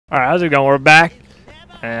Alright, how's it going? We're back.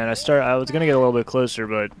 And I was gonna get a little bit closer,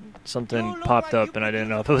 but something popped up and I didn't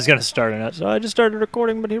know if it was gonna start or not. So I just started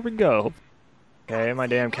recording, but here we go. Okay, my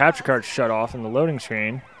damn capture card shut off in the loading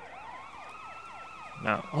screen.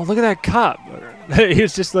 Now, oh, look at that cop. He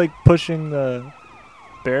was just like pushing the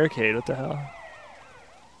barricade. What the hell?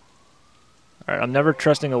 Alright, I'm never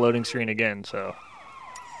trusting a loading screen again, so.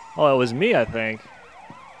 Oh, it was me, I think,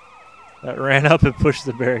 that ran up and pushed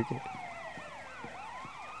the barricade.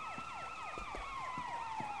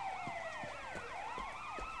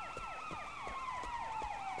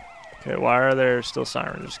 Okay, why are there still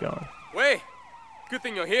sirens going? Wait! Good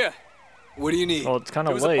thing you're here. What do you need? Well, it's kind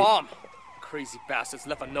of There was late. a bomb. Crazy bastards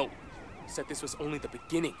left a note. Said this was only the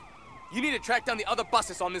beginning. You need to track down the other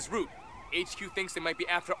buses on this route. HQ thinks they might be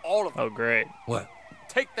after all of them. Oh, great. What?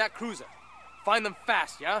 Take that cruiser. Find them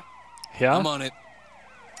fast, yeah? Yeah? I'm on it.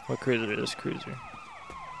 What cruiser is this cruiser?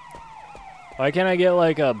 Why can't I get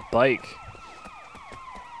like a bike?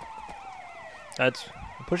 I'm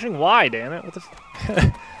pushing Y, damn it. What the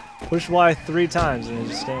f Push Y 3 times and it's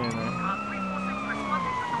just standing there.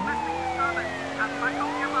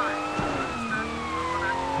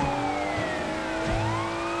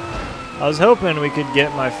 I was hoping we could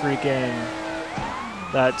get my freaking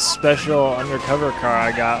that special undercover car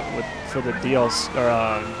I got for the DLC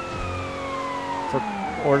or for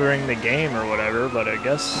ordering the game or whatever, but I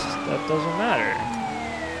guess that doesn't matter.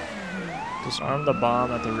 Disarm the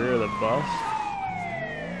bomb at the rear of the bus.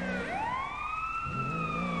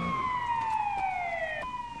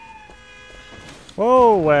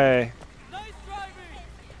 Whoa, way.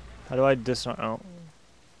 How do I disarm? Oh.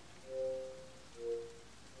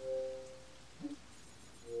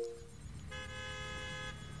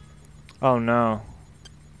 Oh no.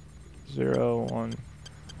 0, 1.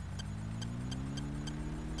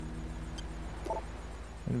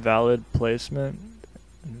 Invalid placement.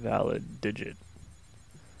 Invalid digit.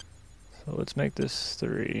 So let's make this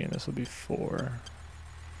 3 and this will be 4.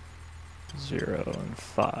 0 and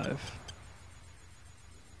 5.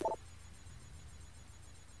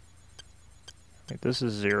 Like this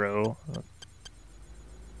is 0.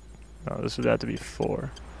 No, this would have to be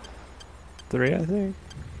 4. 3, I think.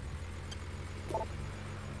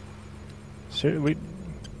 Should we?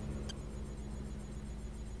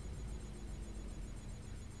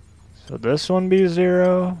 So this one be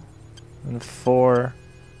 0 and 4.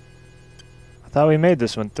 I thought we made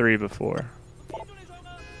this one 3 before.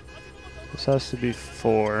 This has to be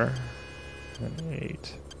 4 and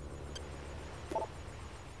 8.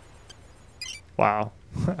 Wow.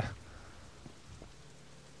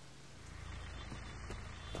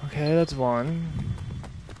 Okay, that's 1.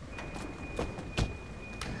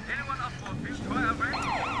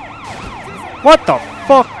 What the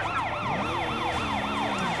fuck?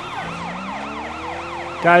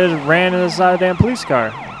 Guy just ran into the side of the damn police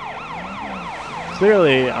car.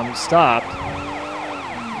 Clearly, I'm stopped.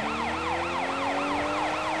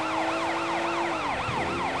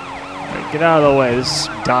 Right, get out of the way. This is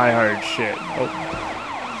die-hard shit. Oh.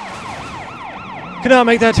 Cannot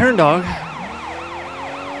make that turn, dog.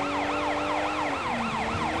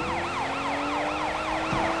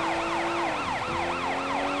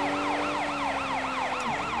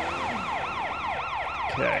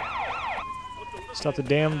 Okay. Stop the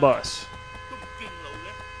damn bus.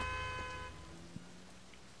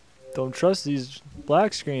 Don't trust these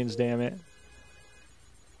black screens, damn it.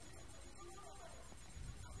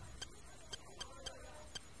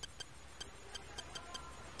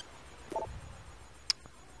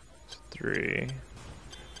 It's 3.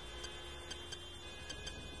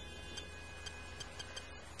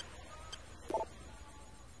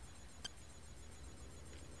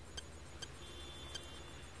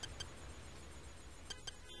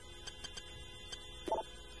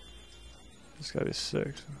 It's gotta be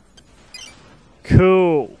 6.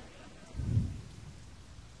 Cool.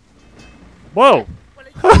 Whoa!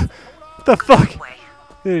 What the fuck?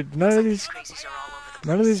 Dude, none of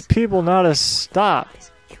these people know how to stop.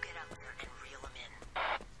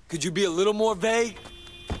 Could you be a little more vague?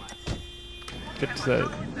 Get to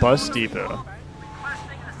the bus depot.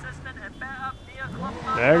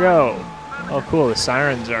 There you go. Oh cool, the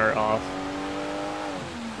sirens are off.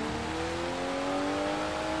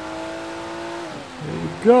 There you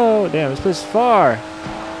go. Damn, this place is far.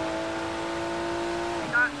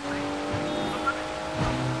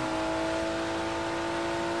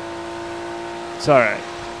 It's alright.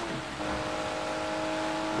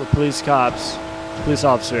 We're police cops. Police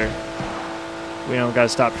officer. We don't gotta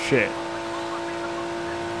stop shit.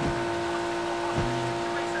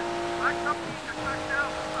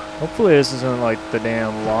 Hopefully this isn't like the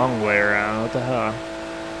damn long way around. What the hell?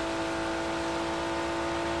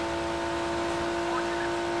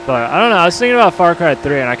 But I don't know. I was thinking about Far Cry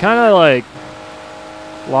 3, and I kind of like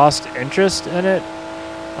lost interest in it,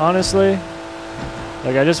 honestly.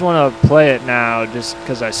 Like, I just want to play it now just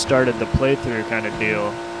because I started the playthrough kind of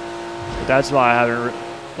deal. But that's why I haven't...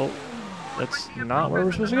 Oh, that's not where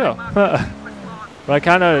we're supposed to go. But I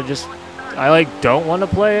kind of just... I, like, don't want to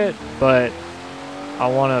play it, but I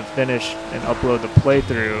want to finish and upload the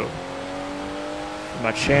playthrough to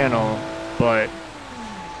my channel, but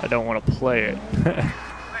I don't want to play it.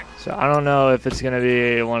 So I don't know if it's going to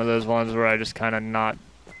be one of those ones where I just kind of not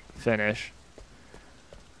finish.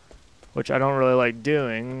 Which I don't really like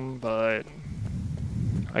doing, but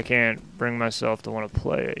I can't bring myself to want to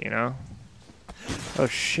play it, you know? Oh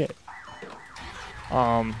shit.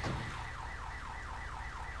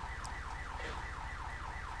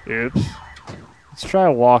 Oops. Let's try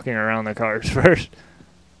walking around the cars first.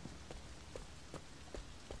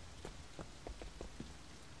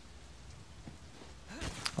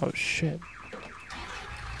 Oh shit.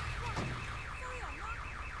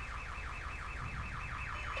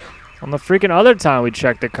 On the freaking other time we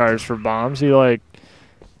checked the cars for bombs, he like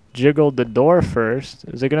jiggled the door first.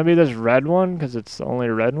 Is it gonna be this red one? Because it's the only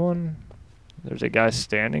red one? There's a guy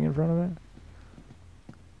standing in front of it.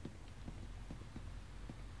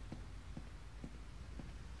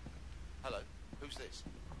 Hello, who's this?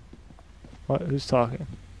 What? Who's talking?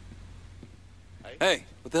 Hey,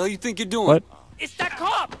 what the hell you think you're doing? What? It's that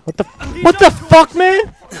cop! What the fuck,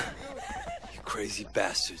 man? You crazy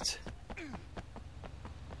bastards.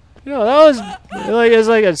 Yo, that was like, it's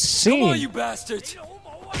like a scene. Come on, you bastards.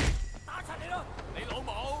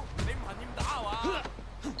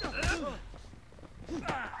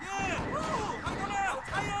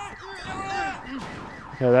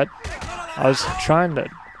 Yeah, that I was trying to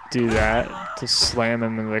do that to slam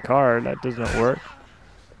him into the car. That doesn't work.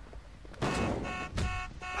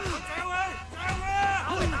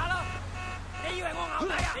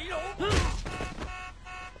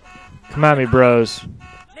 Come at me, bros.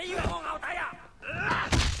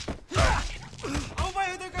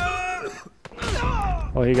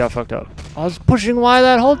 Oh, he got fucked up. I was pushing Y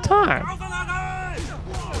that whole time.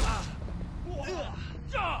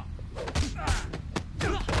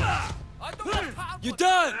 You're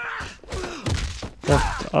done.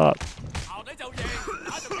 Fucked up.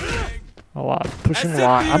 Oh, wow, I'm pushing That's it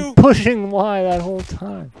Y. for you. I'm pushing Y that whole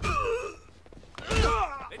time.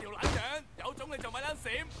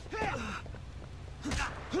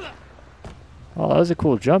 Oh, that was a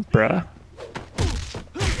cool jump, bruh.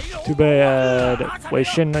 Too bad Wei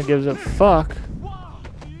Shin gives a fuck.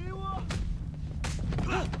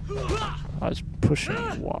 I was pushing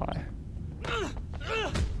Y.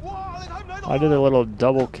 I did a little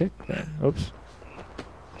double kick there. Oops.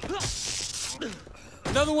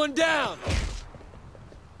 Another one down.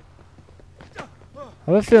 I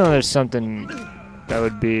have a feeling there's something that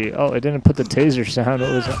would be... Oh, it didn't put the taser sound.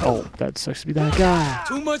 It was... Oh, that sucks to be that guy.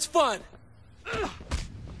 Too much fun.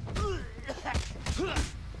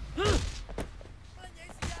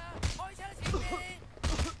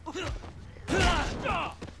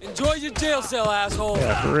 Enjoy your jail cell, asshole.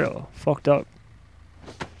 Yeah, for real. Fucked up.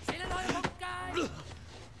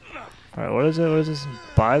 Alright, what is it? What is this?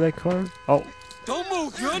 Buy that card? Oh. Don't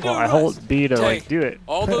move. You're under Well, I arrest. hold B to, like, Tay, do it.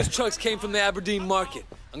 All those trucks came from the Aberdeen market.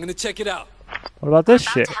 I'm gonna check it out. What about this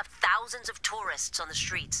About shit? to have thousands of tourists on the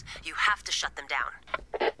streets. You have to shut them down.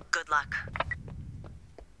 Good luck.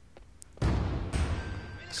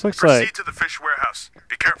 This looks Proceed like... to the fish warehouse.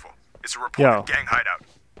 Be careful. It's a reported Yo. gang hideout.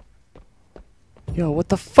 Yo, what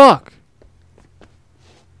the fuck?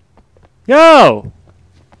 Yo!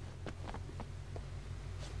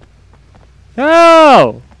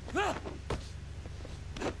 Yo!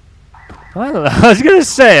 I don't know. I was gonna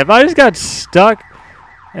say, if I just got stuck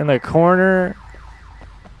in the corner...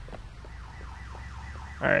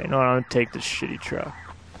 Alright, you know what? I'm gonna take this shitty truck.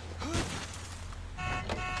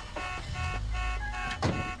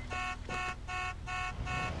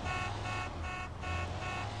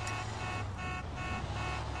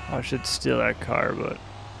 I should steal that car, but...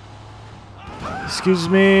 Excuse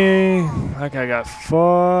me. That guy got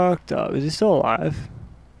fucked up. Is he still alive?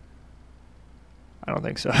 I don't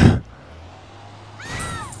think so.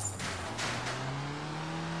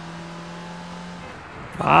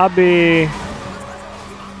 Bobby.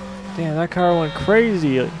 Damn, that car went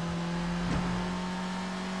crazy.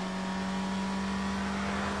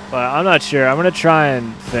 But I'm not sure. I'm going to try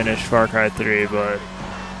and finish Far Cry 3, but...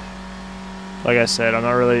 Like I said, I'm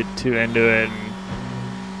not really too into it and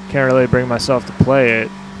can't really bring myself to play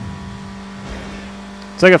it.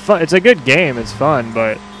 It's like it's a good game, it's fun,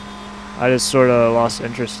 but I just sort of lost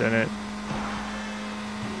interest in it.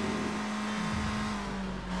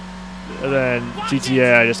 And then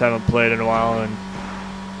GTA I just haven't played in a while, and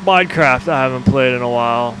Minecraft I haven't played in a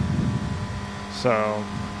while. So,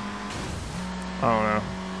 I don't know.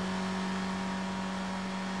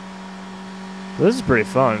 This is pretty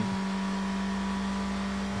fun.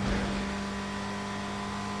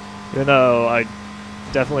 Even though I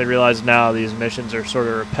definitely realize now these missions are sort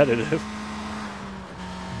of repetitive.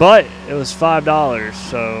 But it was $5,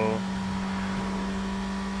 so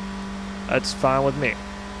that's fine with me.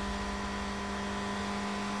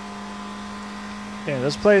 Yeah,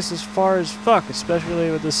 this place is far as fuck, especially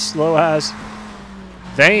with this slow ass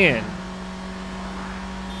van.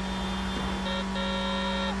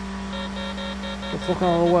 The fuck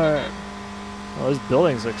all the way. Oh, those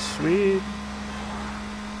buildings look sweet.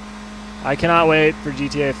 I cannot wait for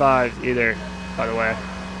GTA 5 either, by the way.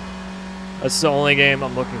 That's the only game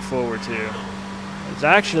I'm looking forward to. It's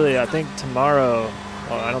actually, I think tomorrow,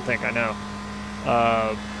 well, I don't think, I know.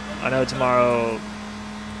 I know tomorrow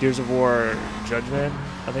Gears of War Judgment,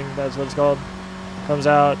 I think that's what it's called, comes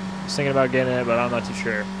out. I was thinking about getting it, but I'm not too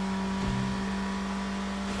sure.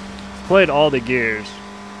 I've played all the Gears.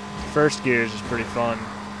 The first Gears is pretty fun,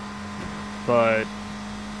 but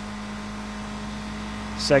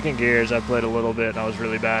second Gears I played a little bit and I was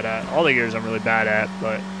really bad at. All the Gears I'm really bad at,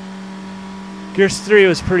 but Gears 3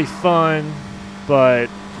 was pretty fun, but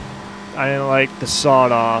I didn't like the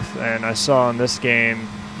sawed-off, and I saw in this game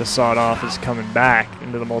the sawed-off is coming back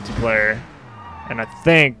into the multiplayer, and I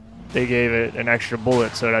think they gave it an extra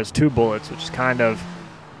bullet, so it has 2 bullets, which is kind of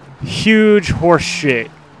huge horse shit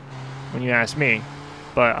when you ask me.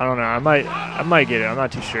 But I don't know, I might get it, I'm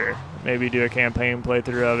not too sure. Maybe do a campaign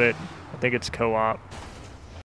playthrough of it. I think it's co-op.